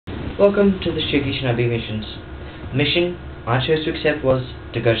Welcome to the Shikishinobi missions. The mission I chose to accept was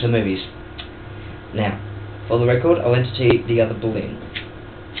to go to the movies. Now, for the record, I went to see the other balloon.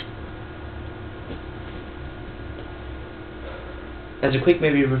 As a quick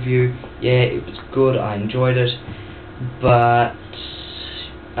movie review, yeah, it was good, I enjoyed it, but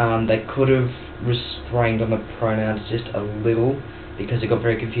they could have restrained on the pronouns just a little, because it got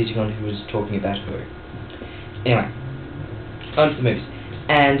very confusing on who was talking about who. Anyway, on to the movies.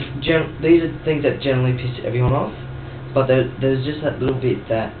 And these are things that generally piss everyone off, but there's just that little bit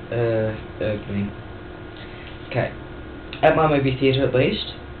that irked me. Okay, at my movie theatre at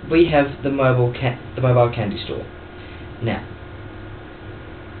least, we have the mobile candy store. Now,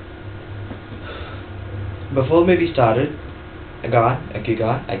 before the movie started, a gay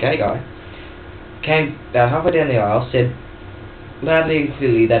guy, came about halfway down the aisle, said loudly and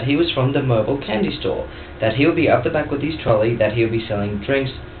clearly that he was from the mobile candy store, that he would be up the back with his trolley, that he would be selling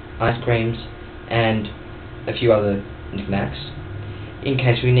drinks, ice creams, and a few other knickknacks, in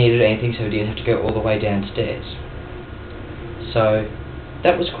case we needed anything so we didn't have to go all the way downstairs. So,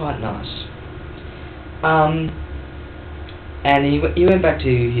 that was quite nice. And he went back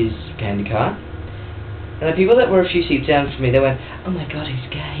to his candy cart, and the people that were a few seats down from me, they went, "Oh my god, he's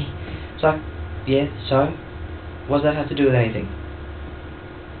gay." It's like, yeah, so? What does that have to do with anything?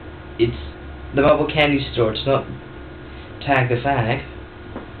 It's the mobile candy store, it's not Tag the Fag.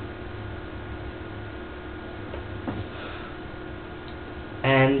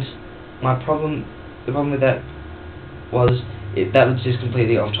 And the problem with that was, that was just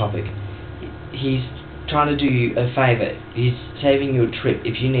completely off topic. He's trying to do you a favour. He's saving you a trip.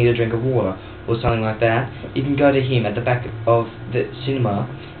 If you need a drink of water or something like that, you can go to him at the back of the cinema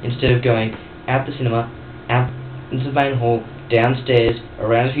instead of going out the cinema, out into the main hall, downstairs,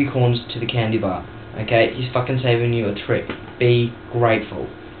 around a few corners to the candy bar. Okay, he's fucking saving you a trip. Be grateful.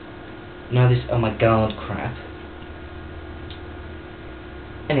 No, this oh my god crap.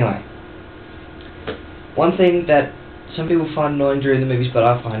 Anyway, one thing that some people find annoying during the movies, but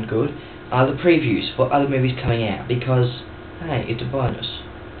I find good, are the previews for other movies coming out, because, hey, it's a bonus.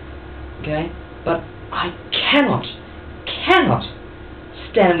 Okay? But I cannot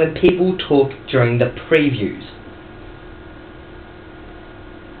stand when people talk during the previews.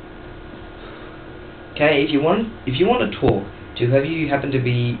 Okay, if you want to talk to whoever you happen to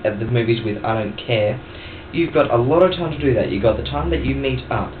be at the movies with, I don't care. You've got a lot of time to do that. You've got the time that you meet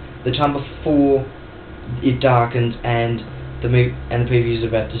up, the time before it darkens and the previews are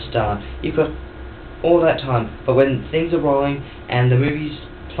about to start. You've got all that time. But when things are rolling and the movie's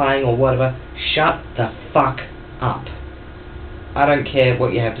playing or whatever, shut the fuck up. I don't care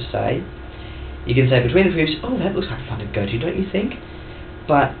what you have to say. You can say between the previews, "Oh, that looks like fun to go to, don't you think?"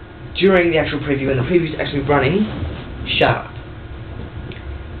 But during the actual preview, when the preview's actually running, shut up.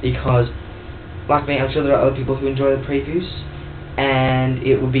 Because, like me, I'm sure there are other people who enjoy the previews, and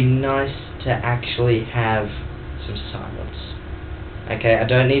it would be nice to actually have some silence. Okay, I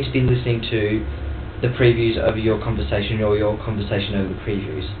don't need to be listening to the previews over your conversation or your conversation over the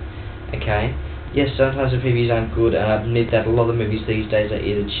previews. Okay? Yes, sometimes the previews aren't good, and I admit that a lot of the movies these days are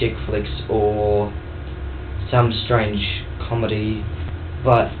either chick flicks or some strange comedy,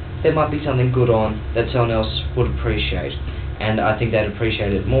 but there might be something good on that someone else would appreciate, and I think they'd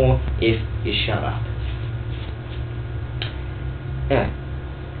appreciate it more if you shut up. Anyway,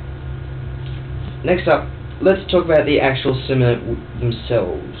 next up, let's talk about the actual cinema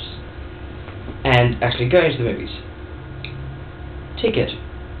themselves, and actually going to the movies. Ticket,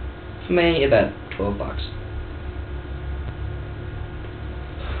 for me, about $12.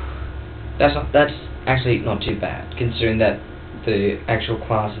 That's actually not too bad, considering that the actual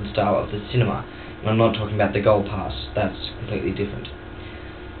class and style of the cinema. And I'm not talking about the gold pass, that's completely different.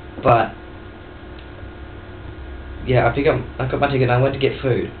 But yeah, I got my ticket and I went to get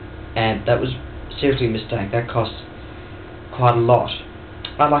food, and that was seriously a mistake. That cost quite a lot.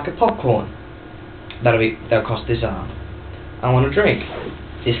 I'd like a popcorn. That'll cost this arm. I want a drink,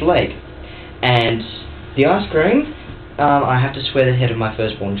 this leg, and the ice cream. I have to swear the head of my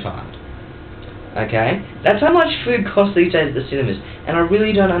firstborn child. Okay? That's how much food costs these days at the cinemas, and I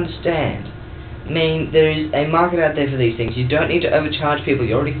really don't understand. I mean, there is a market out there for these things. You don't need to overcharge people.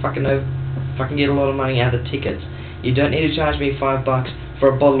 You already fucking get a lot of money out of the tickets. You don't need to charge me $5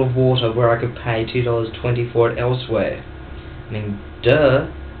 for a bottle of water where I could pay $2.20 for it elsewhere. I mean, duh.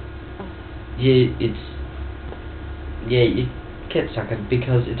 You get suckered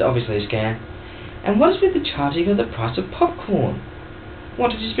because it's obviously a scam. And what is with the charging of the price of popcorn?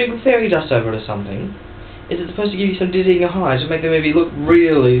 Want to sprinkle fairy dust over it or something? Is it supposed to give you some dizzying highs to make the movie look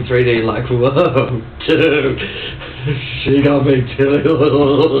really 3D, like, whoa, dude? She got me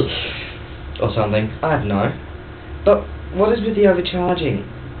too. Or something. I don't know. But what is with the overcharging?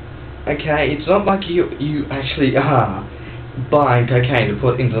 Okay, it's not like you actually are buying cocaine to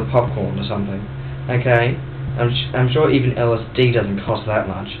put into the popcorn or something. Okay, I'm sure even LSD doesn't cost that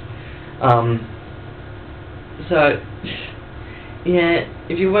much. So yeah,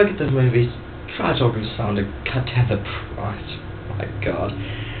 if you work at the movies, try talking to someone to cut down the price. Oh my God.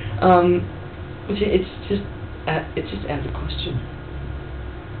 It's just out of the question.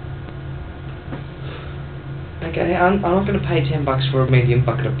 Okay, I'm not going to pay $10 for a medium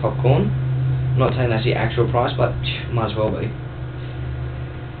bucket of popcorn. I'm not saying that's the actual price, but might as well be.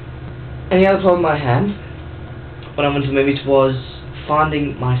 And the other problem I had when I went to the movies was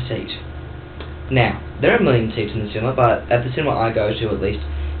finding my seat. Now, there are a million seats in the cinema, but at the cinema I go to, at least,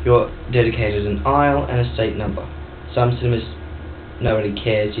 you're dedicated an aisle and a seat number. Some cinemas, nobody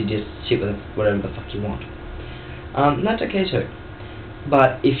cares, you just sit with whatever the fuck you want. And that's okay too.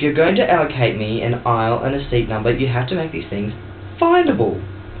 But if you're going to allocate me an aisle and a seat number, you have to make these things findable.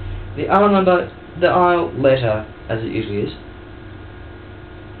 The aisle number, the aisle letter, as it usually is.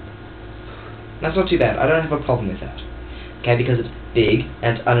 That's not too bad. I don't have a problem with that. Okay, because it's big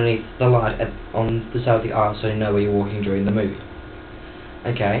and it's underneath the light on the side of the aisle, so you know where you're walking during the movie.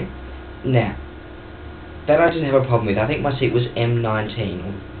 Okay, now that I didn't have a problem with. I think my seat was M19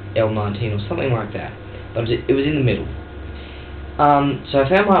 or L19 or something like that, but it was in the middle. So I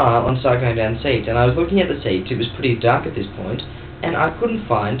found my aisle and started going down seats, and I was looking at the seats. It was pretty dark at this point, and I couldn't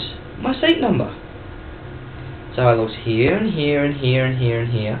find my seat number. So I looked here and here and here and here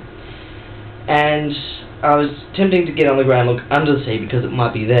and here, and I was tempting to get on the ground and look under the seat because it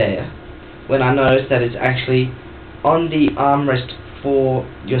might be there, when I noticed that it's actually on the armrest for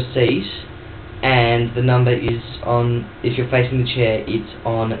your seat, and the number is on, if you're facing the chair, it's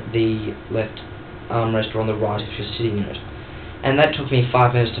on the left armrest or on the right if you're sitting in it. And that took me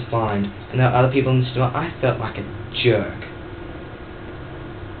 5 minutes to find, and there were other people in the cinema. I felt like a jerk.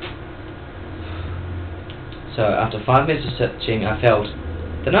 So after 5 minutes of searching, I felt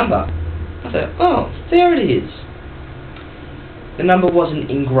the number. I thought, oh, there it is. The number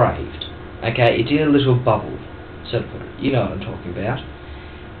wasn't engraved. Okay, it did a little bubble. So, you know what I'm talking about.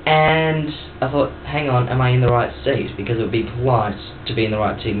 And I thought, hang on, am I in the right seat? Because it would be polite to be in the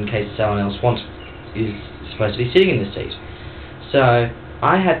right seat in case someone else is supposed to be sitting in the seat. So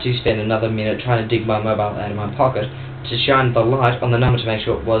I had to spend another minute trying to dig my mobile out of my pocket to shine the light on the number to make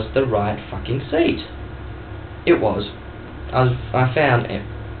sure it was the right fucking seat. It was. I found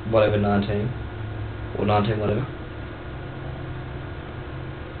whatever 19 or 19 whatever.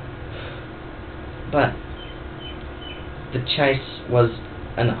 But the chase was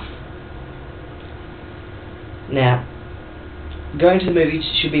enough. Now, going to the movies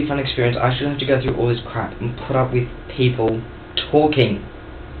should be a fun experience. I shouldn't have to go through all this crap and put up with people talking.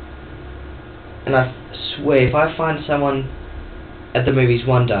 And I swear, if I find someone at the movies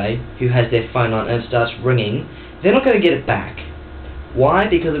one day who has their phone on and it starts ringing, they're not going to get it back. Why?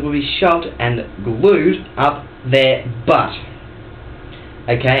 Because it will be shoved and glued up their butt.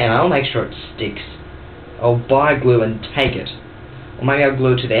 Okay, and I'll make sure it sticks. I'll buy glue and take it. Or maybe I'll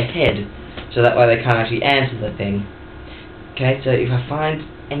glue it to their head, so that way they can't actually answer the thing. Okay, so if I find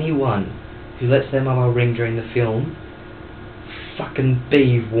anyone who lets their mobile ring during the film, fucking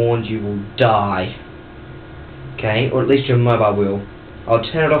be warned, you will die. Okay, or at least your mobile will. I'll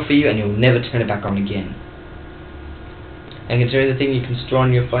turn it off for you and you'll never turn it back on again. And considering the thing you can store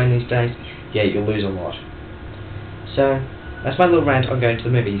on your phone these days, yeah, you'll lose a lot. So, that's my little rant on going to the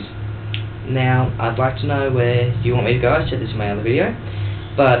movies. Now, I'd like to know where you want me to go. I said this in my other video,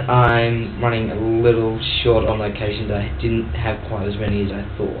 but I'm running a little short on locations. I didn't have quite as many as I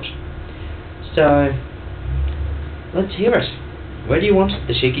thought. So, let's hear it. Where do you want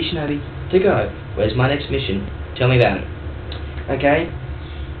the shikishinobi to go? Where's my next mission? Tell me about it. Okay?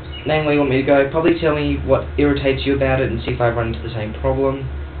 Name where you want me to go. Probably tell me what irritates you about it and see if I run into the same problem.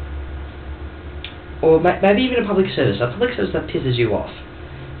 Or maybe even a public service that pisses you off.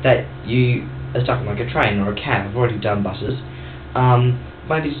 That you are stuck on like a train or a cab. I've already done buses.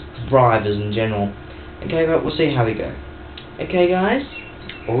 Maybe just drivers in general. Okay, but we'll see how we go. Okay guys,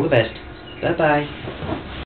 all the best. Bye bye.